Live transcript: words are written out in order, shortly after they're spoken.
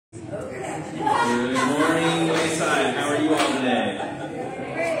Good morning, Wayside. How are you all today?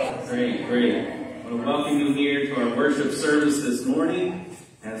 Great. I want to welcome you here to our worship service this morning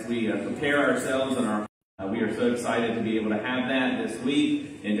as we prepare ourselves and we are so excited to be able to have that this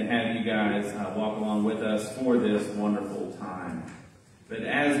week and to have you guys walk along with us for this wonderful time. But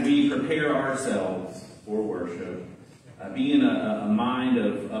as we prepare ourselves for worship, be in a mind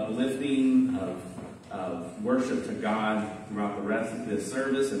of uplifting, of worship to God throughout the rest of this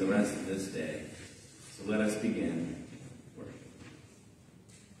service and the rest of this day. So let us begin.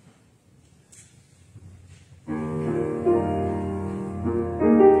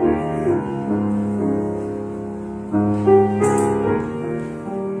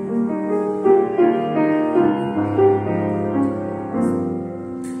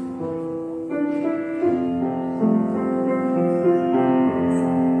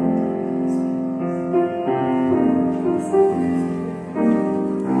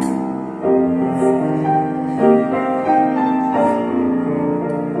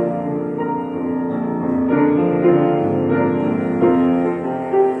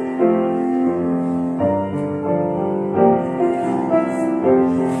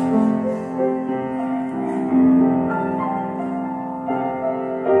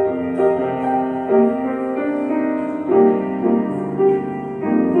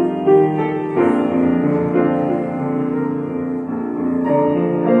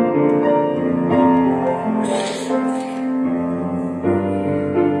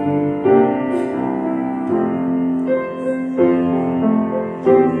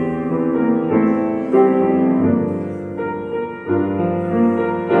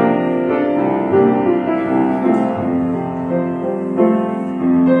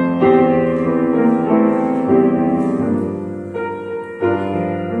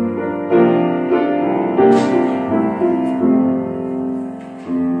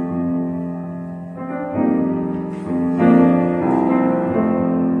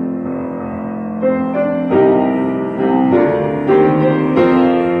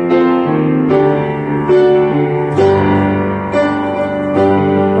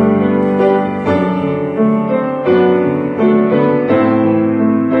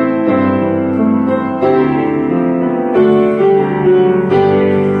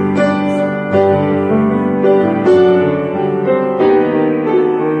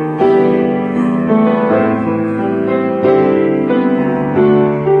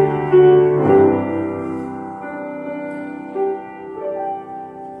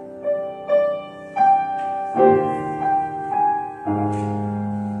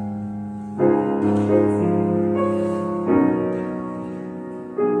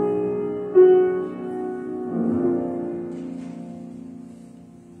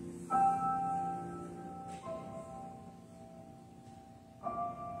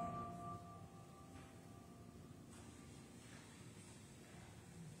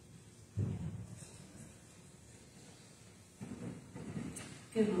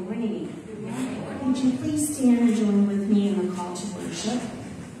 Good morning. Good morning. Would you please stand and join with me in the call to worship?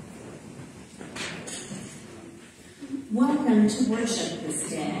 Welcome to worship this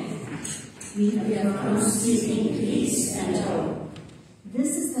day. We have come seeking peace and hope.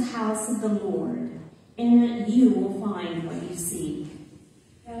 This is the house of the Lord. In it you will find what you seek.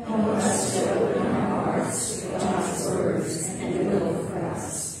 Help us to open our hearts to God's words and will for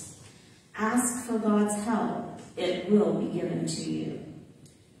us. Ask for God's help. It will be given to you.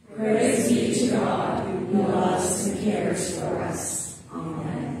 Praise be to God who loves and cares for us.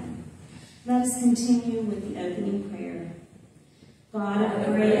 Amen. Let us continue with the opening prayer. God of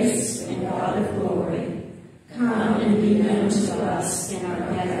grace and God of glory, come and be known to us in our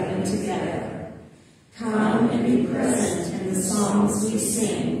gathering together. Come and be present in the songs we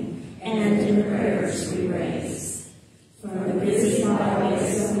sing and in the prayers we raise. From the busy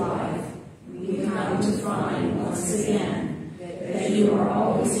byways of life, we come to find once again that you are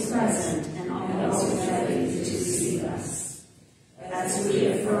always present and always ready to receive us. As we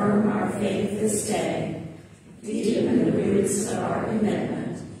affirm our faith this day, deepen the roots of our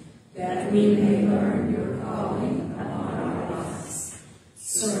commitment, that we may learn your calling upon our lives.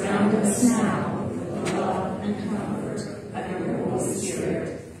 Surround us now with the love and comfort of your Holy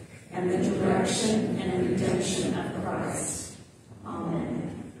Spirit and the direction and redemption of Christ.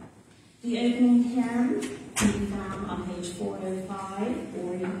 Amen. The opening hymn can be found on page 405,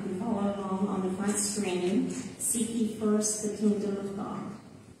 or you can follow along on the front screen. Seek ye first the kingdom of God.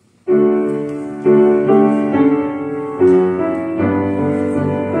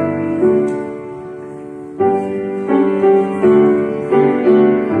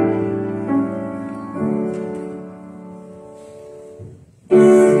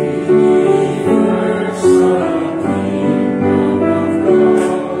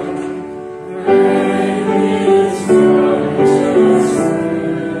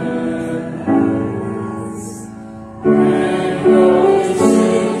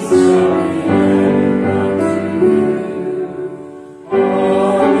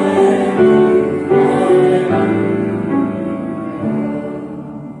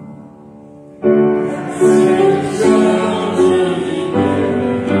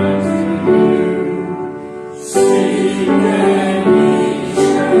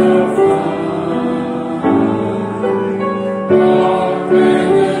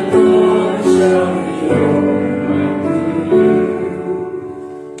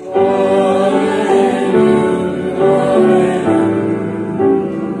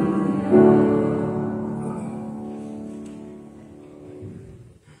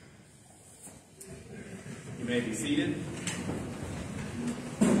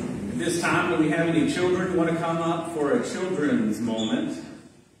 This time, do we have any children who want to come up for a children's moment?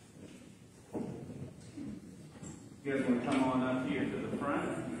 You guys want to come on up here to the front?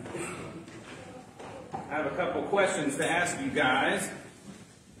 I have a couple questions to ask you guys.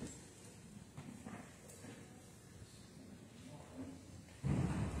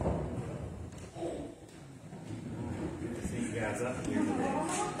 Good to see you guys up here today.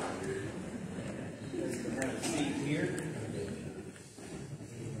 You guys can have a seat here.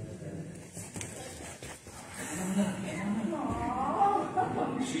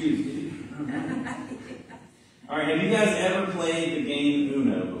 Shoes. All right, have you guys ever played the game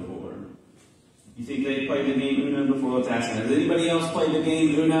Uno before? You think they've played the game Uno before? Let's ask them. Has anybody else played the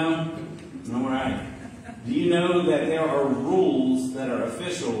game Uno? All right. Do you know that there are rules that are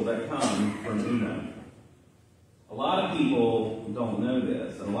official that come from Uno? A lot of people don't know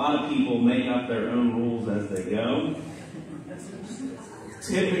this. A lot of people make up their own rules as they go.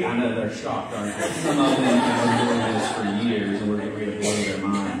 Typically, I know they're shocked, aren't they? Some of them have been doing this for years and we're getting ready to blow their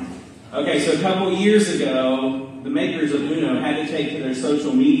minds. Okay, so a couple years ago, the makers of Uno had to take to their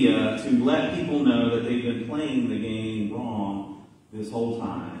social media to let people know that they've been playing the game wrong this whole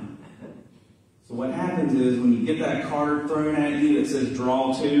time. So what happens is when you get that card thrown at you that says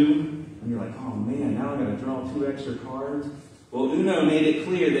draw two, and you're like, oh man, now I got to draw 2 extra cards. Well, Uno made it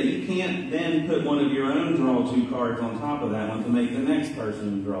clear that you can't then put one of your own draw 2 cards on top of that one to make the next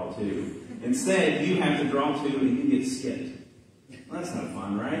person draw 2. Instead, you have to draw 2 and you get skipped. Well, that's not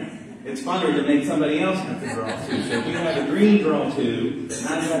fun, right? It's funner to make somebody else have to draw 2. So if you have a green draw 2, and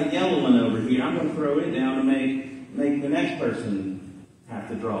I've got a yellow one over here, I'm going to throw it down to make the next person have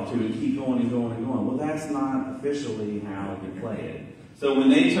to draw 2 and keep going and going and going. Well, that's not officially how you play it. So when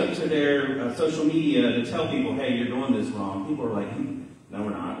they took to their social media to tell people, hey, you're doing this wrong, people were like, no, we're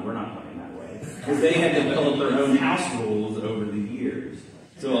not playing that way. Because they had developed their own house rules over the years.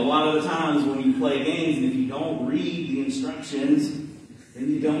 So a lot of the times when you play games, and if you don't read the instructions, then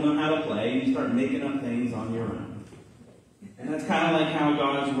you don't know how to play, and you start making up things on your own. And that's kind of like how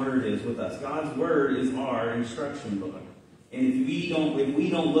God's Word is with us. God's Word is our instruction book. And if we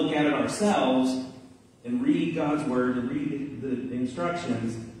don't look at it ourselves and read God's Word and read the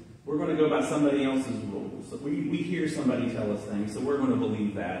instructions, we're going to go by somebody else's rules. So we hear somebody tell us things, so we're going to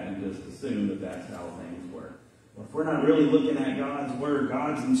believe that and just assume that that's how things work. Well, if we're not really looking at God's Word,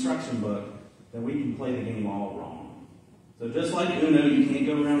 God's instruction book, then we can play the game all wrong. So just like Uno, you can't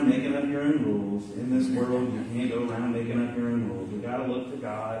go around making up your own rules. In this world, you can't go around making up your own rules. We've got to look to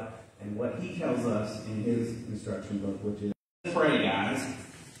God and what He tells us in His instruction book, which is, pray, guys.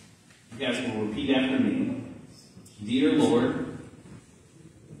 You guys will repeat after me. Dear Lord,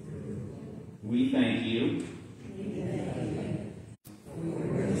 we thank you for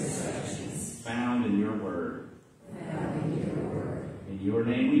the instructions found in your word. In your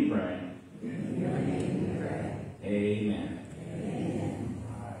name we pray. Amen. Amen.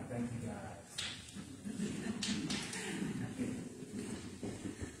 All right, thank you, guys.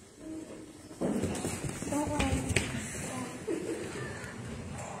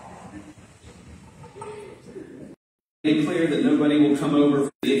 Make clear that nobody will come over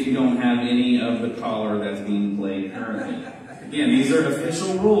if you don't have any of the collar that's being played currently. Again, these are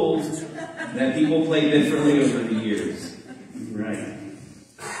official rules that people play differently over the years. Right.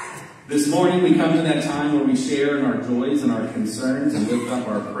 This morning we come to that time where we share in our joys and our concerns and lift up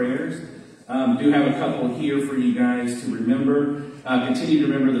our prayers. Do have a couple here for you guys to remember. Continue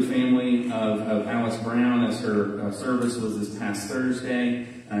to remember the family of Alice Brown as her service was this past Thursday.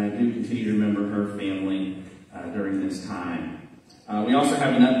 Do continue to remember her family during this time. We also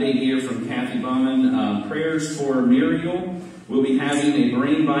have an update here from Kathy Bowman. Prayers for Muriel. We'll be having a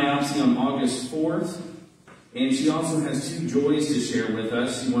brain biopsy on August 4th. And she also has 2 joys to share with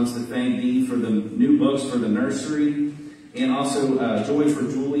us. She wants to thank Dee for the new books for the nursery. And also joy for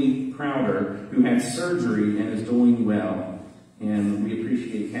Julie Crowder, who had surgery and is doing well. And we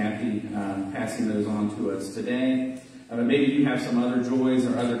appreciate Kathy passing those on to us today. Maybe you have some other joys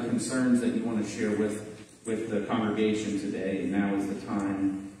or other concerns that you want to share with the congregation today, and now is the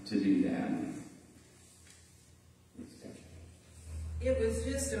time to do that. It was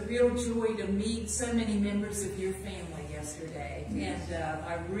just a real joy to meet so many members of your family yesterday, and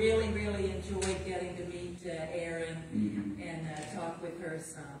I really, really enjoyed getting to meet Erin and talk with her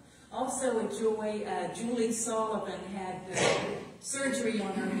son. Also a joy, Julie Sullivan had surgery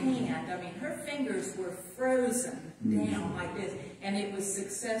on her hand. I mean, her fingers were frozen down like this, and it was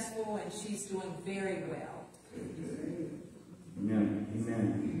successful, and she's doing very well. Amen.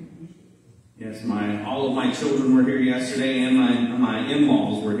 Amen. Yes, all of my children were here yesterday, and my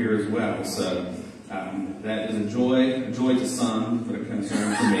in-laws were here as well. So that is a joy to some, but a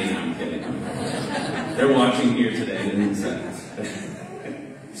concern for me. I'm They're watching here today.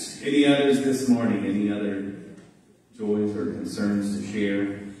 Any others this morning? Any other joys or concerns to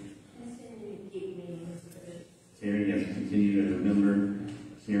share? Karen, you have to continue to remember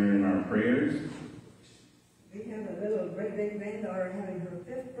Karen in our prayers. We have a little great granddaughter having her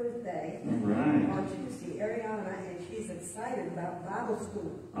 5th birthday. All right. On Tuesday, Ariana, and she's excited about Bible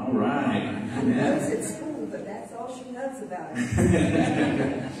school. All right. She knows it's school, but that's all she knows about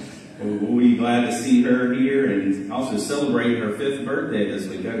it. Well, we'll be glad to see her here and also celebrate her 5th birthday this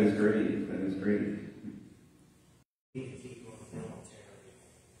week. That is great. That is great.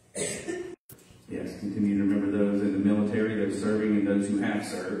 Yes, continue to remember those in the military, those serving, and those who have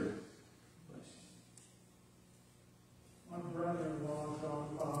served. My brother-in-law,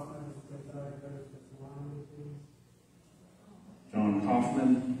 John Kaufman, has been diagnosed with Lyme disease. John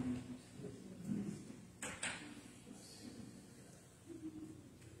Kaufman.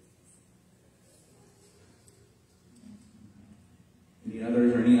 Any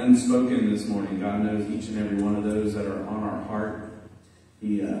others or any unspoken this morning? God knows each and every one of those that are on our heart.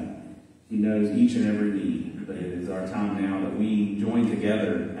 He knows each and every need, but it is our time now that we join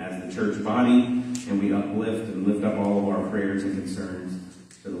together as the church body and we uplift and lift up all of our prayers and concerns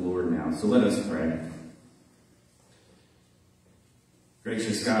to the Lord now. So let us pray.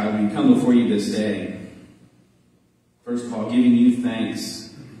 Gracious God, we come before you this day. First of all, giving you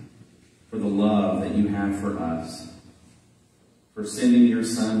thanks for the love that you have for us, for sending your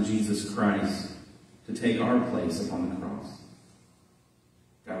Son, Jesus Christ, to take our place upon the cross.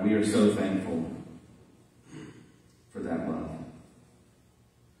 God, we are so thankful for that love.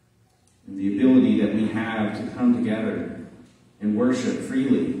 And the ability that we have to come together and worship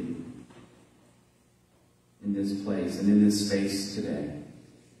freely in this place and in this space today.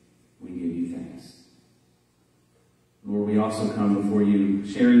 We give you thanks. Lord, we also come before you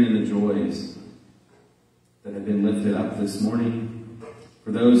sharing in the joys that have been lifted up this morning,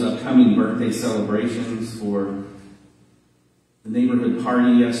 for those upcoming birthday celebrations, for the neighborhood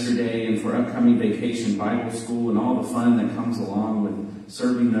party yesterday, and for upcoming vacation Bible school and all the fun that comes along with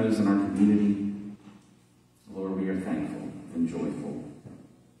serving those in our community. Lord, we are thankful and joyful.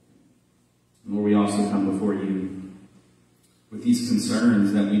 Lord, we also come before you with these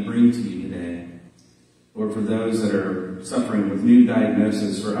concerns that we bring to you today. Lord, for those that are suffering with new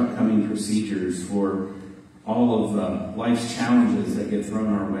diagnosis, for upcoming procedures, for all of life's challenges that get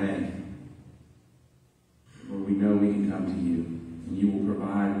thrown our way. Lord, we know we can come to you, and you will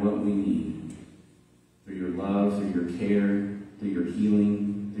provide what we need through your love, through your care, through your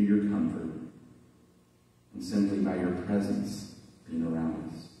healing, through your comfort, and simply by your presence being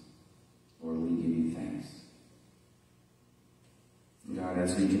around us. Lord, we give you thanks. And God,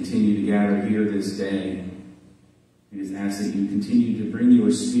 as we continue to gather here this day, we just ask that you continue to bring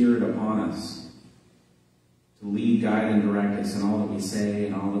your Spirit upon us, to lead, guide, and direct us in all that we say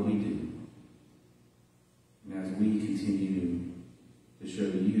and all that we do. And as we continue to show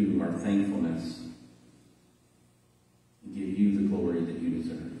you our thankfulness and give you the glory that you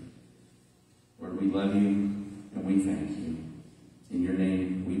deserve. Lord, we love you and we thank you. In your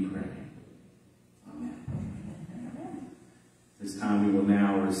name we pray. Amen. This time we will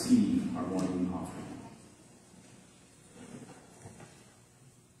now receive our morning offering.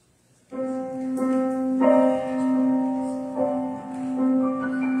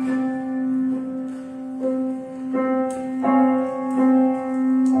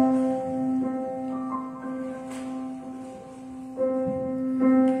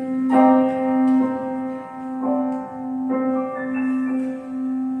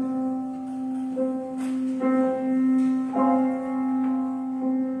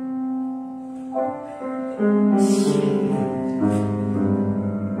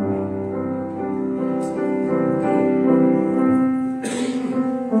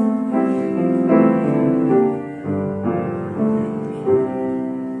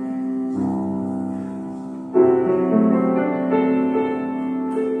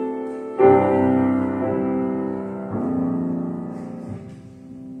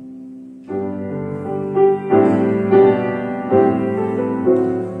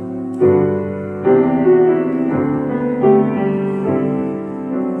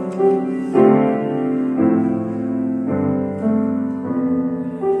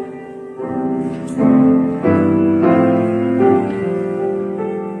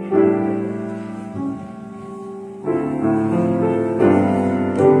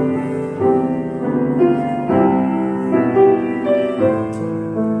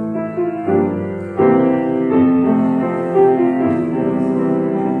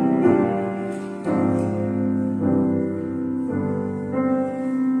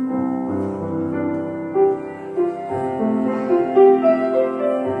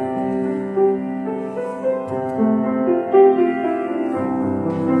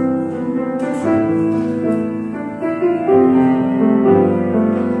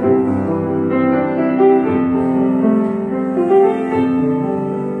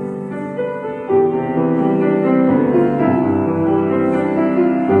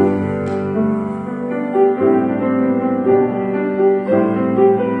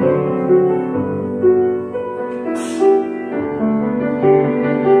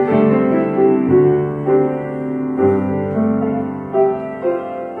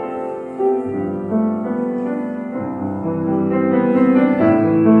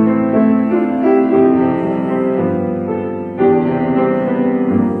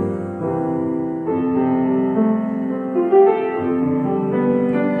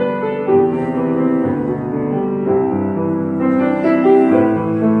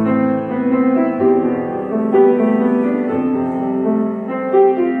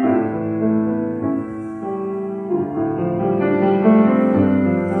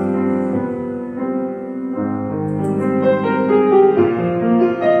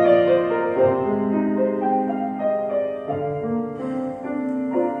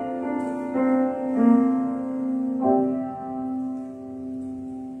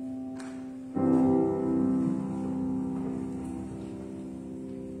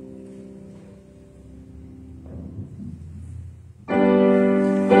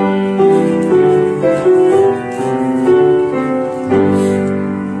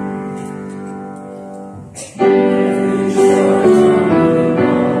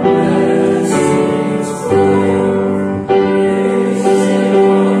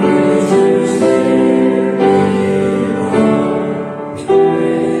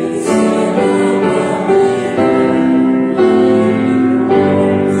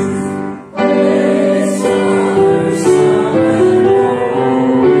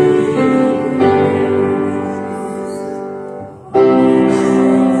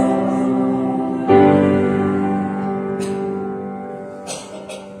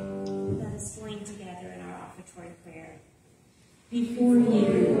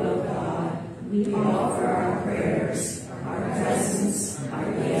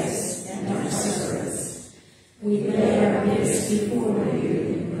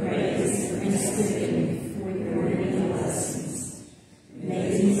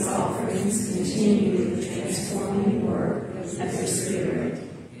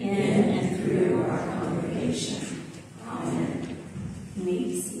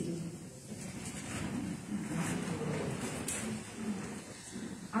 seated.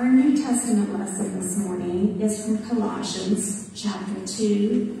 Our New Testament lesson this morning is from Colossians chapter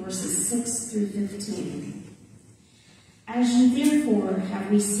 2, verses 6 through 15. As you therefore have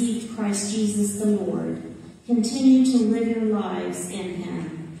received Christ Jesus the Lord, continue to live your lives in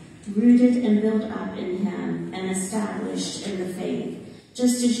him, rooted and built up in him and established in the faith,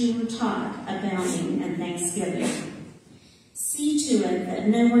 just as you were taught, abounding in thanksgiving. See to it that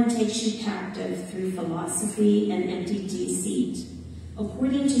no one takes you captive through philosophy and empty deceit,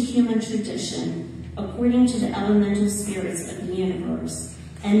 according to human tradition, according to the elemental spirits of the universe,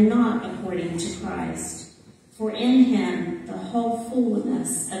 and not according to Christ. For in him the whole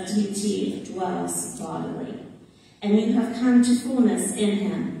fullness of deity dwells bodily, and you have come to fullness in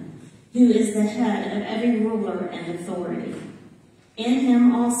him, who is the head of every ruler and authority. In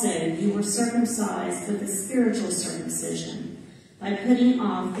him also you were circumcised with a spiritual circumcision, by putting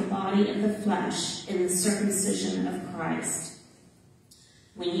off the body of the flesh in the circumcision of Christ.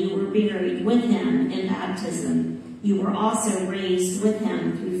 When you were buried with him in baptism, you were also raised with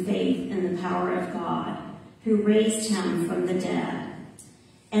him through faith in the power of God, who raised him from the dead.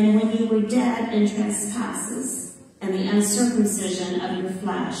 And when you were dead in trespasses and the uncircumcision of your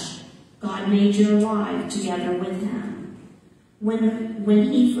flesh, God made you alive together with him.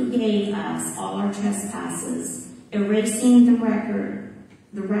 When he forgave us all our trespasses, erasing the record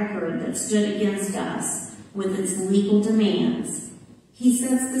that stood against us with its legal demands, he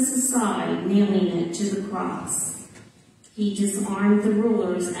sets this aside, nailing it to the cross. He disarmed the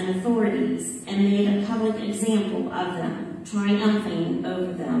rulers and authorities and made a public example of them, triumphing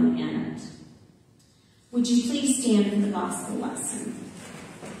over them in it. Would you please stand for the gospel lesson?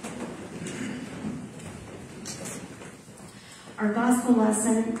 Our gospel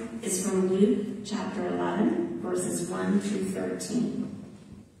lesson is from Luke chapter 11, verses 1 through 13.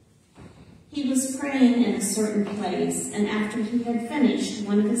 He was praying in a certain place, and after he had finished,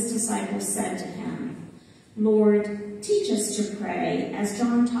 one of his disciples said to him, Lord, teach us to pray, as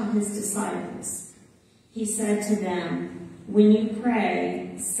John taught his disciples. He said to them, when you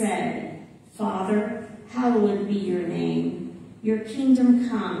pray, say, Father, hallowed be your name. Your kingdom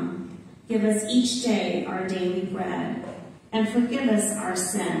come. Give us each day our daily bread, and forgive us our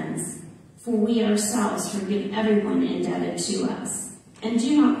sins, for we ourselves forgive everyone indebted to us. And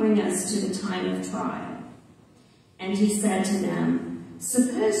do not bring us to the time of trial. And he said to them,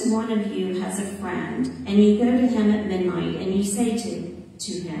 suppose one of you has a friend, and you go to him at midnight, and you say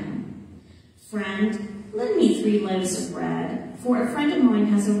to him, Friend, lend me 3 loaves of bread, for a friend of mine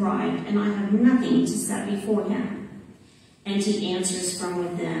has arrived, and I have nothing to set before him. And he answers from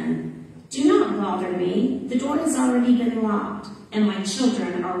within, Do not bother me. The door has already been locked, and my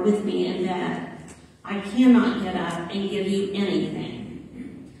children are with me in bed. I cannot get up and give you anything.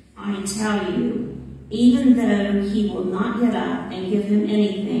 I tell you, even though he will not get up and give him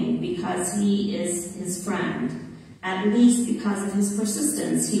anything because he is his friend, at least because of his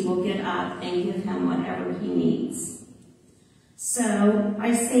persistence, he will get up and give him whatever he needs. So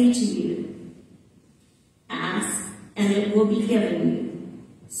I say to you, ask, and it will be given you.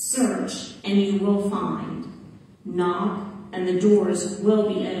 Search, and you will find. Knock, and the doors will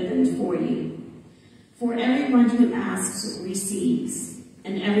be opened for you. For everyone who asks receives,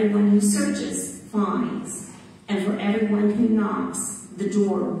 and everyone who searches finds, and for everyone who knocks, the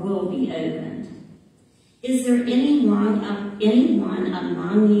door will be opened. Is there anyone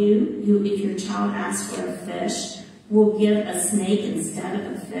among you who, if your child asks for a fish, will give a snake instead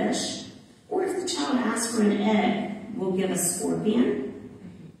of a fish? Or if the child asks for an egg, will give a scorpion?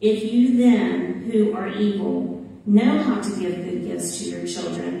 If you then, who are evil, know how to give good gifts to your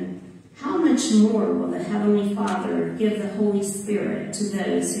children, how much more will the Heavenly Father give the Holy Spirit to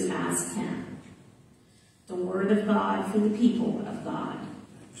those who ask him? The word of God for the people of God.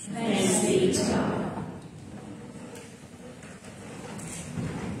 Thanks be to God.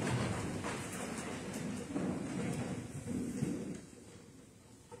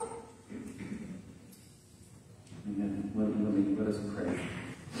 Let us pray.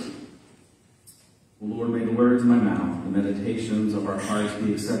 Lord, may the words of my mouth, the meditations of our hearts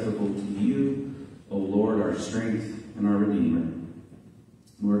be acceptable to you, O Lord, our strength and our Redeemer.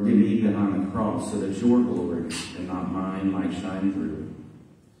 Lord, give me behind the cross so that your glory and not mine might shine through.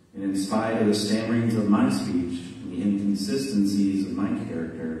 And in spite of the stammerings of my speech and the inconsistencies of my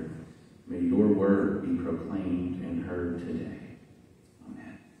character, may your word be proclaimed and heard today.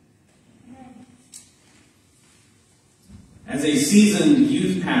 Amen. As a seasoned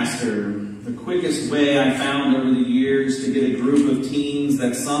youth pastor, the quickest way I found over the years to get a group of teens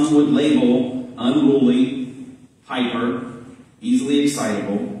that some would label unruly, hyper, easily excited,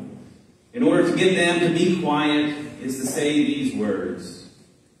 excitable, in order to get them to be quiet, is to say these words.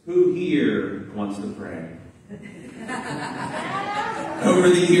 Who here wants to pray? Over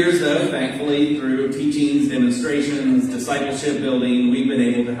the years, though, thankfully, through teachings, demonstrations, discipleship building, we've been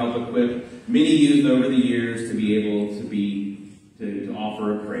able to help equip many youth over the years to be able to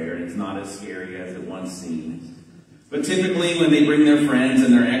offer a prayer. It's not as scary as it once seemed. But typically, when they bring their friends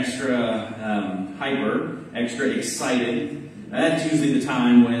and they're extra hyper, extra excited, that's usually the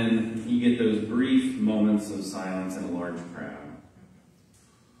time when you get those brief moments of silence in a large crowd.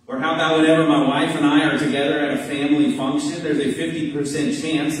 Or how about whenever my wife and I are together at a family function, there's a 50%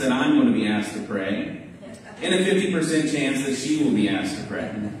 chance that I'm going to be asked to pray, and a 50% chance that she will be asked to pray.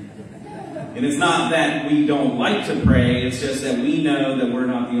 And it's not that we don't like to pray, it's just that we know that we're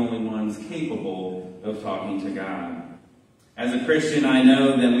not the only ones capable of talking to God. As a Christian, I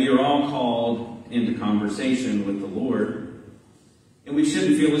know that we are all called into conversation with the Lord, and we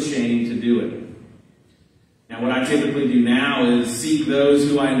shouldn't feel ashamed to do it. Now, what I typically do now is seek those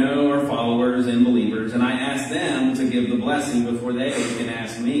who I know are followers and believers, and I ask them to give the blessing before they can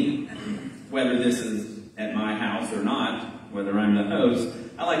ask me. Whether this is at my house or not, whether I'm the host,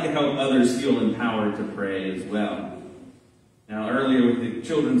 I like to help others feel empowered to pray as well. Now, earlier with the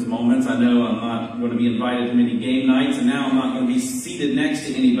children's moments, I know I'm not going to be invited to many game nights, and now I'm not going to be seated next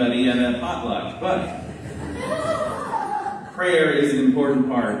to anybody at a potluck. But prayer is an important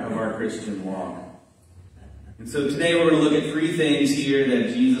part of our Christian walk. And so today we're going to look at three things here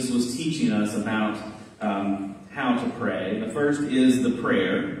that Jesus was teaching us about how to pray. The first is the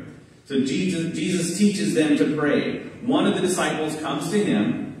prayer. So Jesus teaches them to pray. One of the disciples comes to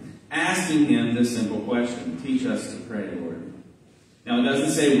him, asking him this simple question. Teach us to pray, Lord. Now, it doesn't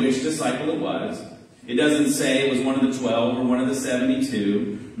say which disciple it was. It doesn't say it was one of the 12 or one of the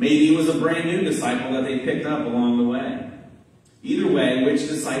 72. Maybe it was a brand new disciple that they picked up along the way. Either way, which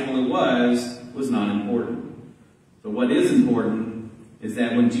disciple it was not important. But what is important is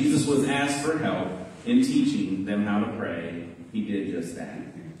that when Jesus was asked for help in teaching them how to pray, he did just that.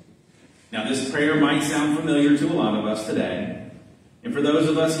 Now, this prayer might sound familiar to a lot of us today. And for those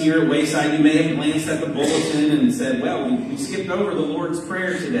of us here at Wayside, you may have glanced at the bulletin and said, well, we skipped over the Lord's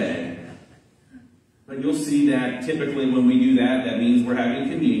Prayer today. But you'll see that typically when we do that, that means we're having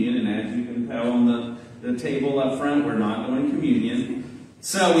communion. And as you can tell on the table up front, we're not doing communion.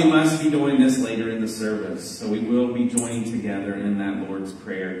 So we must be doing this later in the service. So we will be joining together in that Lord's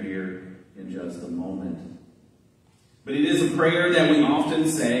Prayer here in just a moment. But it is a prayer that we often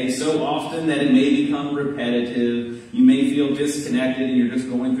say, so often that it may become repetitive. You may feel disconnected and you're just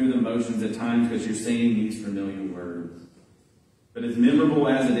going through the motions at times because you're saying these familiar words. But as memorable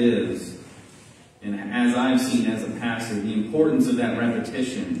as it is, and as I've seen as a pastor, the importance of that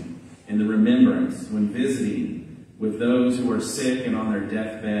repetition and the remembrance when visiting with those who are sick and on their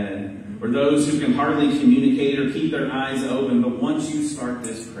deathbed, or those who can hardly communicate or keep their eyes open, but once you start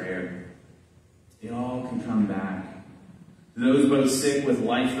this prayer, it all can come back. To those both sick with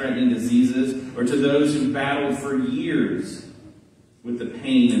life-threatening diseases, or to those who battled for years with the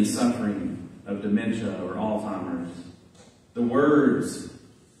pain and suffering of dementia or Alzheimer's. The words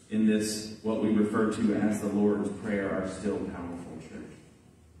in this, what we refer to as the Lord's Prayer, are still powerful, church.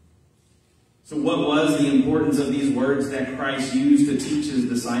 So what was the importance of these words that Christ used to teach his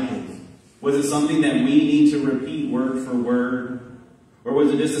disciples? Was it something that we need to repeat word for word? Or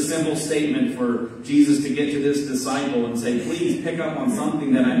was it just a simple statement for Jesus to get to this disciple and say, please pick up on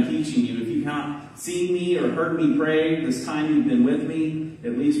something that I'm teaching you. If you've not seen me or heard me pray this time you've been with me,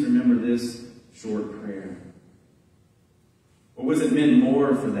 at least remember this short prayer. Or was it meant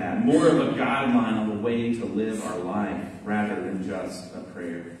more for that? More of a guideline on the way to live our life rather than just a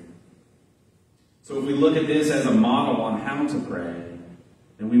prayer? So if we look at this as a model on how to pray,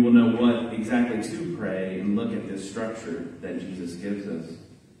 then we will know what exactly to pray and look at this structure that Jesus gives us.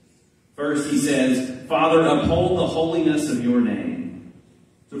 First, he says, Father, uphold the holiness of your name.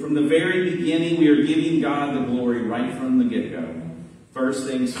 So from the very beginning, we are giving God the glory right from the get-go. First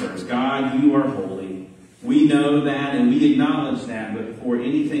things first. God, you are holy. We know that and we acknowledge that, but before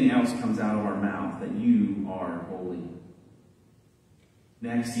anything else comes out of our mouth, that you are holy.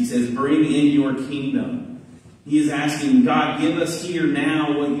 Next, he says, bring in your kingdom. He is asking, God, give us here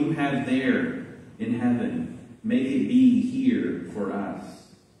now what you have there in heaven. Make it be here for us.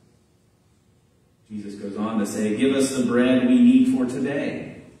 Jesus goes on to say, give us the bread we need for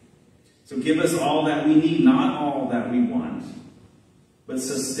today. So give us all that we need, not all that we want, but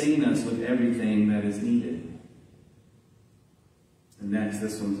sustain us with everything that is needed. And next,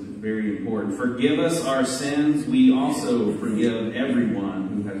 this one's very important. Forgive us our sins. We also forgive everyone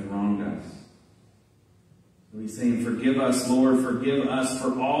who has wronged us. he's saying, forgive us, Lord, forgive us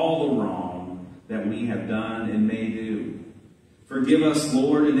for all the wrong that we have done and may do. Forgive us,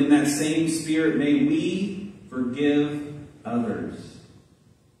 Lord, and in that same spirit, may we forgive others.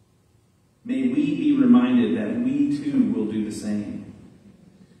 May we be reminded that we too will do the same.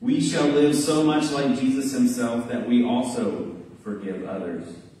 We shall live so much like Jesus himself that we also forgive others.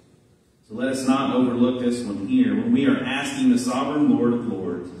 So let us not overlook this one here when we are asking the sovereign Lord of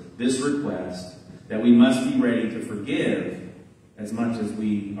Lords this request, that we must be ready to forgive as much as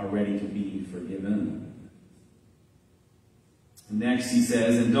we are ready to be forgiven. Next, he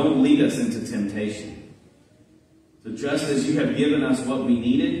says, and don't lead us into temptation. So just as you have given us what we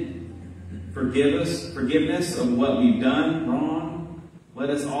needed, forgiveness of what we've done wrong, let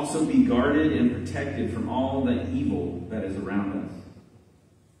us also be guarded and protected from all the evil that is around us.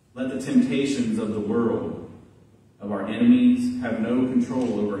 Let the temptations of the world, of our enemies, have no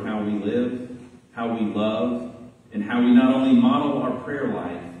control over how we live, how we love, and how we not only model our prayer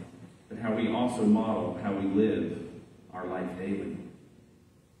life, but how we also model how we live our life daily.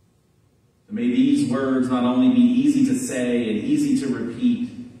 So may these words not only be easy to say and easy to repeat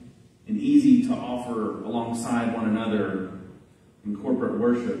and easy to offer alongside one another in corporate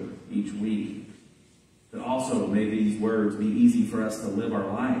worship each week, but also may these words be easy for us to live our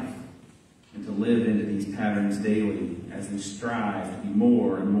life and to live into these patterns daily as we strive to be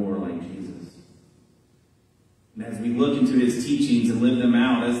more and more like Jesus. And as we look into his teachings and live them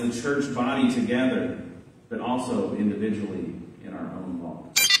out as the church body together, but also individually in our own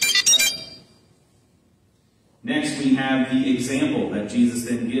walk. Next, we have the example that Jesus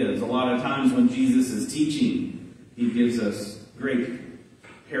then gives. A lot of times when Jesus is teaching, he gives us great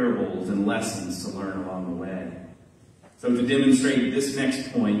parables and lessons to learn along the way. So to demonstrate this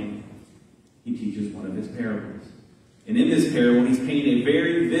next point, he teaches one of his parables. And in this parable, he's painting a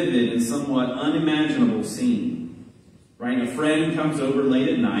very vivid and somewhat unimaginable scene. Right? A friend comes over late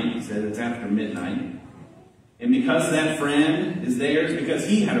at night. He says it's after midnight. And because that friend is there, it's because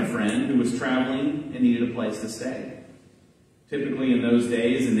he had a friend who was traveling and needed a place to stay. Typically in those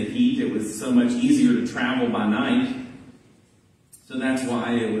days, in the heat, it was so much easier to travel by night. So that's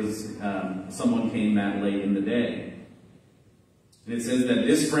why it was someone came that late in the day. And it says that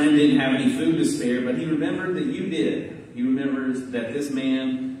this friend didn't have any food to spare, but he remembered that you did. He remembers that this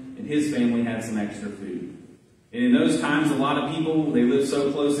man and his family had some extra food. And in those times, a lot of people, they live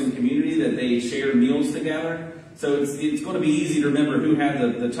so close in community that they share meals together. So it's going to be easy to remember who had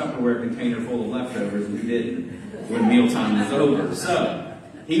the Tupperware container full of leftovers and who didn't when mealtime is over. So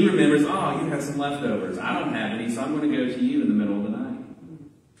he remembers, oh, you have some leftovers. I don't have any, so I'm going to go to you in the middle of the night.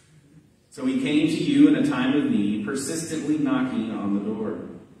 So he came to you in a time of need, persistently knocking on the door.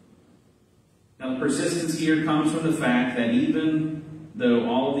 Now the persistence here comes from the fact that even though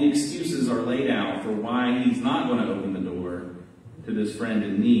all the excuses are laid out for why he's not going to open the door to this friend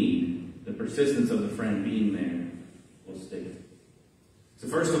in need, the persistence of the friend being there will stick. So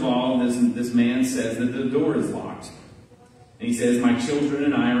first of all, this man says that the door is locked. And he says, my children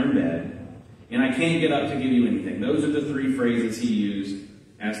and I are in bed, and I can't get up to give you anything. Those are the three phrases he used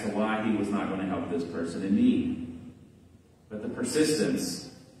as to why he was not going to help this person in need. But the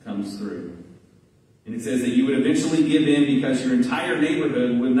persistence comes through. And it says that you would eventually give in because your entire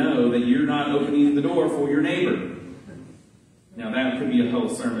neighborhood would know that you're not opening the door for your neighbor. Now that could be a whole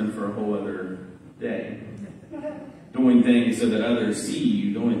sermon for a whole other day. Doing things so that others see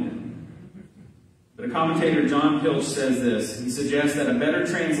you doing them. But a commentator, John Pilch, says this. He suggests that a better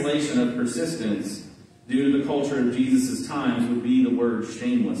translation of persistence due to the culture of Jesus' times would be the word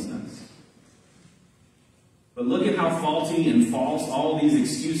shamelessness. But look at how faulty and false all these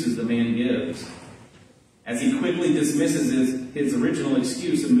excuses the man gives, as he quickly dismisses his original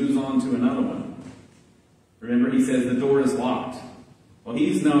excuse and moves on to another one. Remember, he says the door is locked. Well,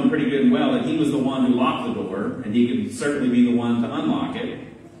 he's known pretty good and well that he was the one who locked the door, and he could certainly be the one to unlock it.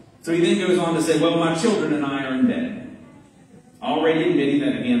 So he then goes on to say, well, my children and I are in bed. Already admitting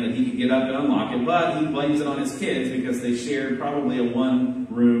that, again, that he could get up and unlock it, but he blames it on his kids because they shared probably a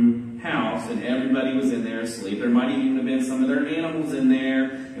one-room house, and everybody was in there asleep. There might even have been some of their animals in there,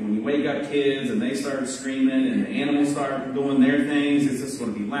 and when you wake up kids and they start screaming and the animals start doing their things, it's just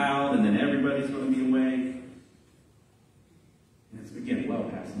going to be loud, and then everybody's going to be awake. And it's getting well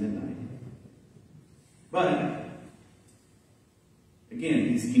past midnight. But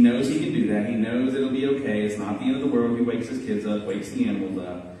again, he knows he can do that. He knows it'll be okay. It's not the end of the world. He wakes his kids up, wakes the animals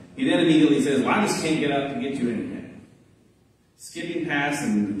up. He then immediately says, well, I just can't get up to get you anything. Skipping past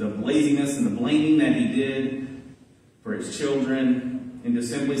and the laziness and the blaming that he did for his children, and just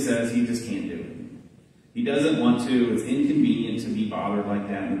simply says he just can't do it. He doesn't want to. It's inconvenient to be bothered like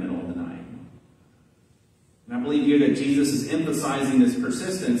that in the middle of the night. And I believe here that Jesus is emphasizing this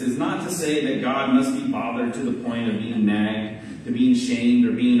persistence is not to say that God must be bothered to the point of being nagged, to being shamed,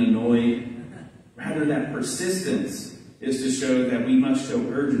 or being annoyed. Rather, that persistence is to show that we must show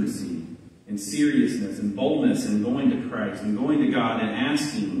urgency and seriousness and boldness in going to Christ and going to God and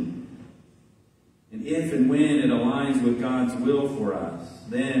asking. And if and when it aligns with God's will for us,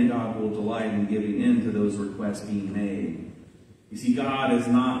 then God will delight in giving in to those requests being made. You see, God is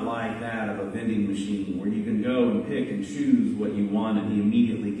not like that of a vending machine where you can go and pick and choose what you want and He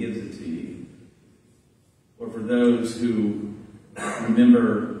immediately gives it to you. Or for those who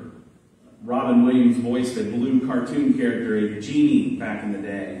remember Robin Williams voiced a blue cartoon character, a genie, back in the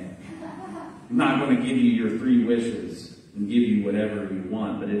day. I'm not going to give you your 3 wishes and give you whatever you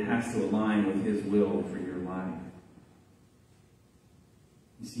want, but it has to align with His will for your life.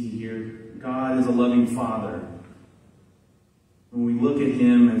 You see here, God is a loving Father. When we look at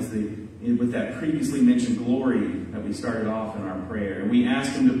Him as with that previously mentioned glory that we started off in our prayer, and we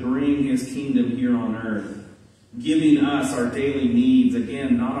ask Him to bring His kingdom here on earth, giving us our daily needs,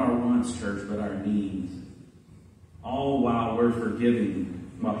 again, not our wants, church, but our needs. All while we're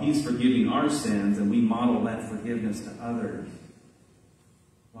forgiving, while He's forgiving our sins, and we model that forgiveness to others,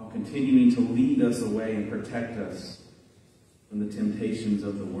 while continuing to lead us away and protect us from the temptations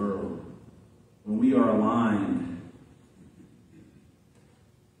of the world. When we are aligned,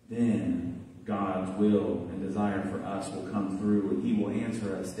 then God's will and desire for us will come through, and He will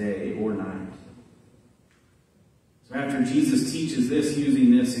answer us day or night. So after Jesus teaches this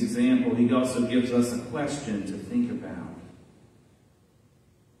using this example, He also gives us a question to think about.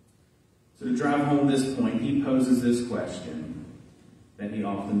 So to drive home this point, He poses this question that He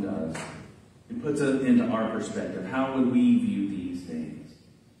often does. He puts it into our perspective. How would we view these things?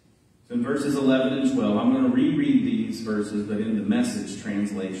 So in verses 11 and 12, I'm going to reread these verses, but in the Message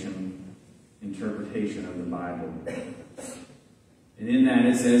translation interpretation of the Bible. And in that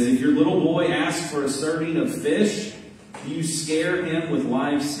it says, if your little boy asks for a serving of fish, do you scare him with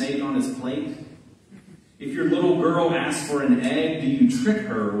live snake on his plate? If your little girl asks for an egg, do you trick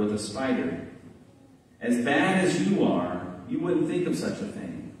her with a spider? As bad as you are, you wouldn't think of such a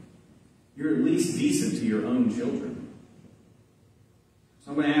thing. You're at least decent to your own children.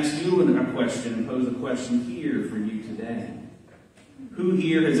 So I'm going to ask you a question and pose a question here for you today. Who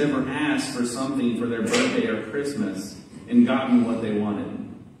here has ever asked for something for their birthday or Christmas and gotten what they wanted?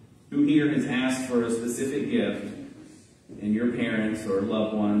 Who here has asked for a specific gift and your parents or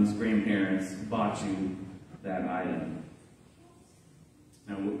loved ones, grandparents, bought you that item?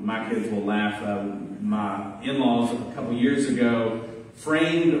 Now, my kids will laugh. My in-laws a couple years ago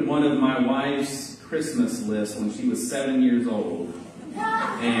framed one of my wife's Christmas lists when she was 7 years old.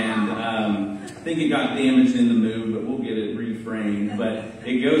 And I think it got damaged in the move, but we'll get it reframed. But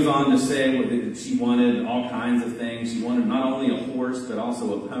it goes on to say that she wanted all kinds of things. She wanted not only a horse, but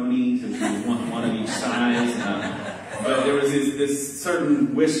also a pony, so she would want one of each size. But there was this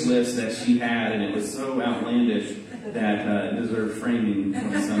certain wish list that she had, and it was so outlandish that it deserved framing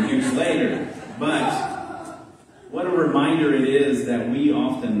some years later. But what a reminder it is that we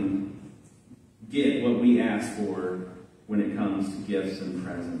often get what we ask for when it comes to gifts and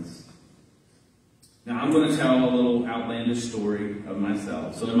presents. Now, I'm going to tell a little outlandish story of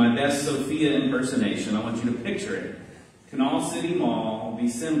myself. So in my best Sophia impersonation, I want you to picture it. Canal City Mall,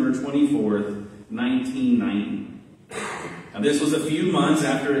 December 24th, 1990. Now, this was a few months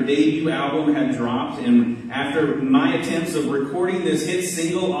after a debut album had dropped, and after my attempts of recording this hit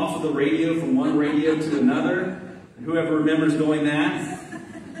single off of the radio from one radio to another. Whoever remembers doing that?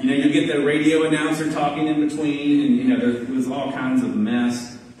 You know, you get the radio announcer talking in between, and, you know, there was all kinds of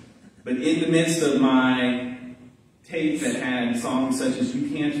mess. But in the midst of my tape that had songs such as You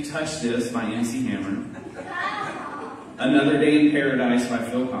Can't Touch This by MC Hammer, Another Day in Paradise by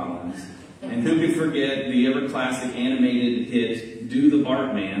Phil Collins, and who could forget the ever-classic animated hit Do the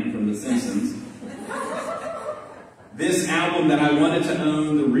Bartman from The Simpsons. This album that I wanted to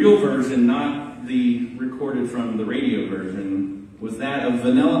own, the real version, not the recorded from the radio version, was that of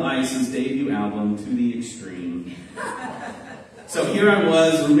Vanilla Ice's debut album, To the Extreme. So here I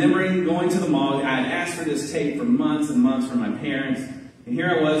was, remembering going to the mall. I had asked for this tape for months and months from my parents. And here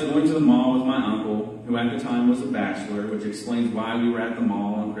I was going to the mall with my uncle, who at the time was a bachelor, which explains why we were at the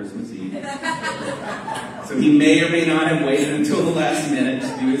mall on Christmas Eve. So he may or may not have waited until the last minute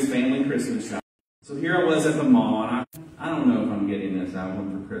to do his family Christmas shopping. So here I was at the mall, and I don't know if I'm getting this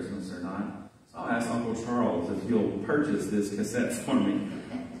album for Christmas or not. So I'll ask Uncle Charles if he'll purchase this cassette for me.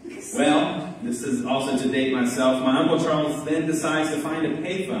 Well, this is also to date myself. My Uncle Charles then decides to find a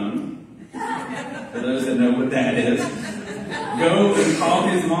payphone, for those that know what that is. go and call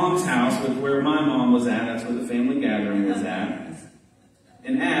his mom's house, with where my mom was at, that's where the family gathering was at,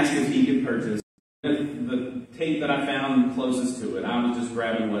 and ask if he could purchase the tape that I found closest to it. I was just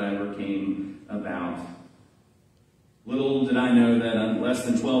grabbing whatever came about. Little did I know that less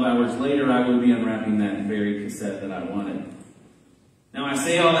than 12 hours later, I would be unwrapping that very cassette that I wanted. Now, I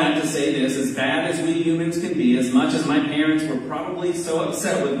say all that to say this: as bad as we humans can be, as much as my parents were probably so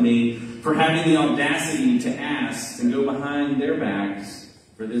upset with me for having the audacity to ask and go behind their backs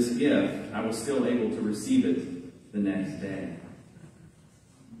for this gift, I was still able to receive it the next day.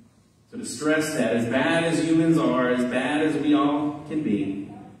 So to stress that, as bad as humans are, as bad as we all can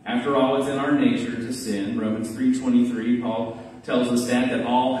be, after all, it's in our nature to sin. Romans 3:23, Paul tells us that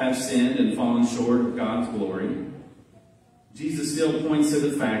all have sinned and fallen short of God's glory. Jesus still points to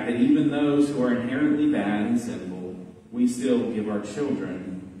the fact that even those who are inherently bad and sinful, we still give our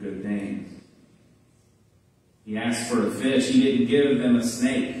children good names. He asked for a fish. He didn't give them a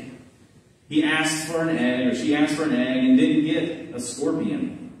snake. He asked for an egg, or she asked for an egg and didn't get a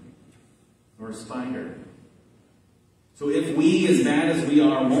scorpion or a spider. So if we, as bad as we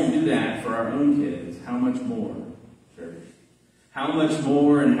are, won't do that for our own kids, how much more, church? How much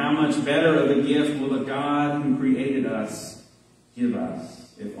more and how much better of a gift will the God who created us give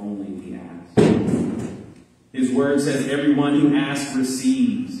us if only we ask? His word says, everyone who asks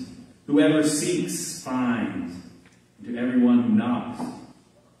receives. Whoever seeks finds. And to everyone who knocks,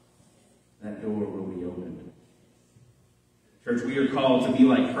 that door will be opened. Church, we are called to be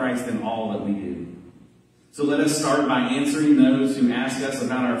like Christ in all that we do. So let us start by answering those who ask us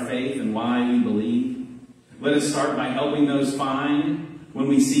about our faith and why we believe. Let us start by helping those find when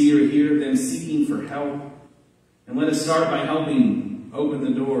we see or hear them seeking for help. And let us start by helping open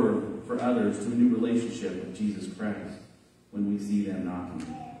the door for others to a new relationship with Jesus Christ when we see them knocking.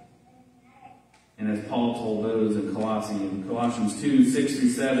 And as Paul told those in Colossians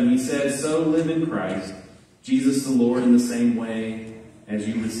 2:6-7, he said, so live in Christ, Jesus the Lord, in the same way as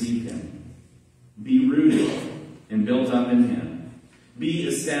you received him. Be rooted and built up in him. Be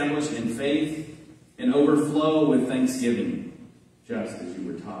established in faith and overflow with thanksgiving, just as you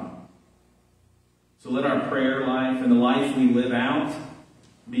were taught. So let our prayer life and the life we live out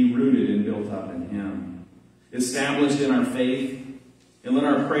be rooted and built up in him, established in our faith, and let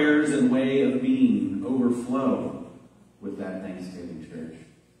our prayers and way of being overflow with that thanksgiving, church.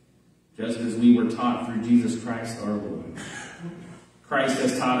 Just as we were taught through Jesus Christ our Lord. Christ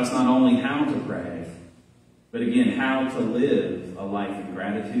has taught us not only how to pray, but again, how to live a life of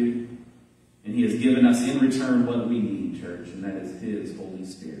gratitude. And he has given us in return what we need, church, and that is his Holy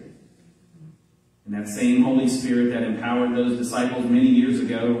Spirit. And that same Holy Spirit that empowered those disciples many years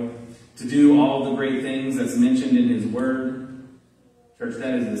ago to do all the great things that's mentioned in his word, church,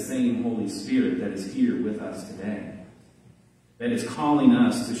 that is the same Holy Spirit that is here with us today, that is calling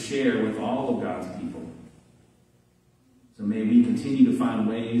us to share with all of God's people. So may we continue to find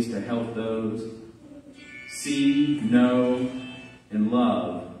ways to help those see, know, and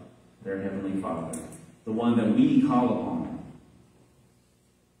love their Heavenly Father, the one that we call upon.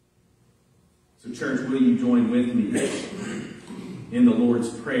 So church, will you join with me in the Lord's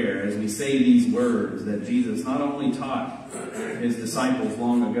Prayer as we say these words that Jesus not only taught his disciples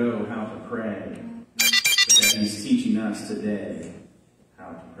long ago how to pray, but that he's teaching us today how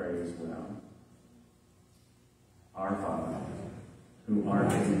to pray as well. Our Father, who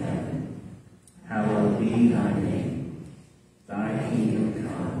art in heaven, hallowed be thy name. Thy kingdom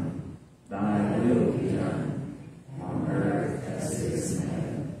come, thy will be done, on earth as it is in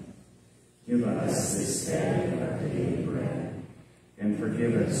heaven. Give us this day our daily bread, and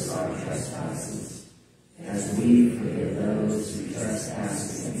forgive us our trespasses, as we forgive those who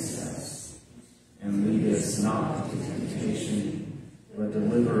trespass against us. And lead us not into temptation, but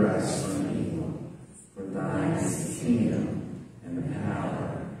deliver us from evil. For thine is the kingdom, and the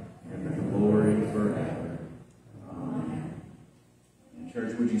power, and the glory forever. Amen. And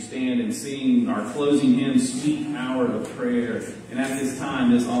church, would you stand and sing our closing hymn, Sweet Hour of Prayer? And at this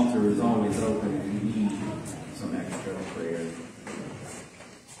time, this altar is always open if you need some extra prayer.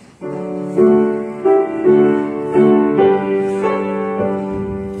 Yes.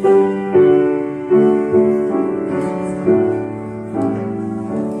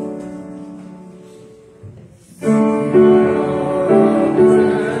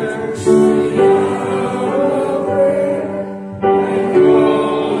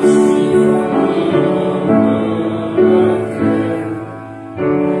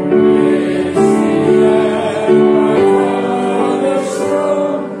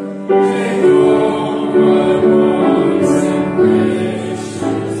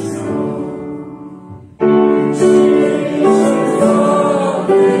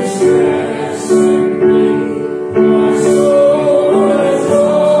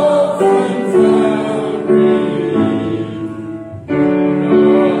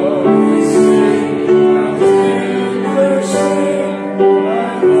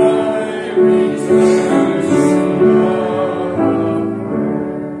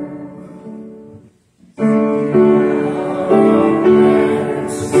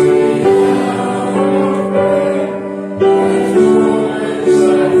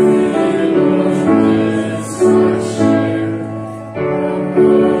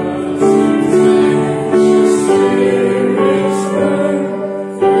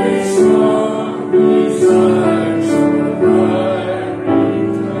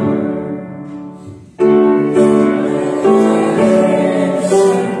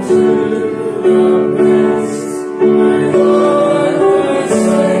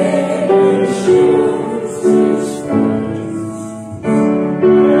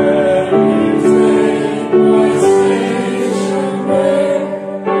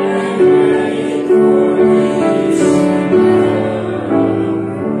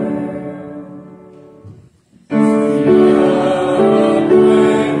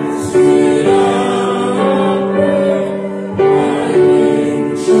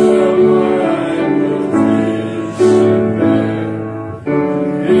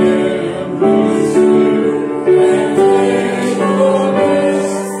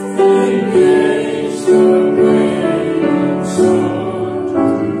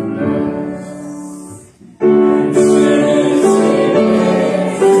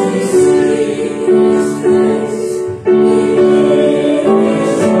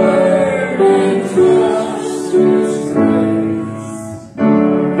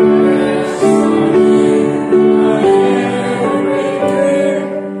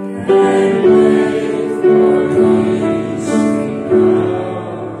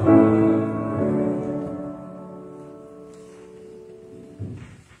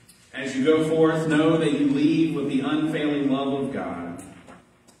 As you go forth, know that you leave with the unfailing love of God.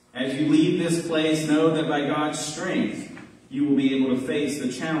 As you leave this place, know that by God's strength, you will be able to face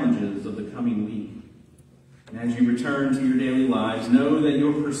the challenges of the coming week. And as you return to your daily lives, know that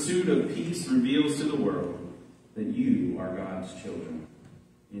your pursuit of peace reveals to the world that you are God's children.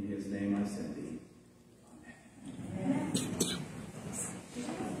 In his name I say.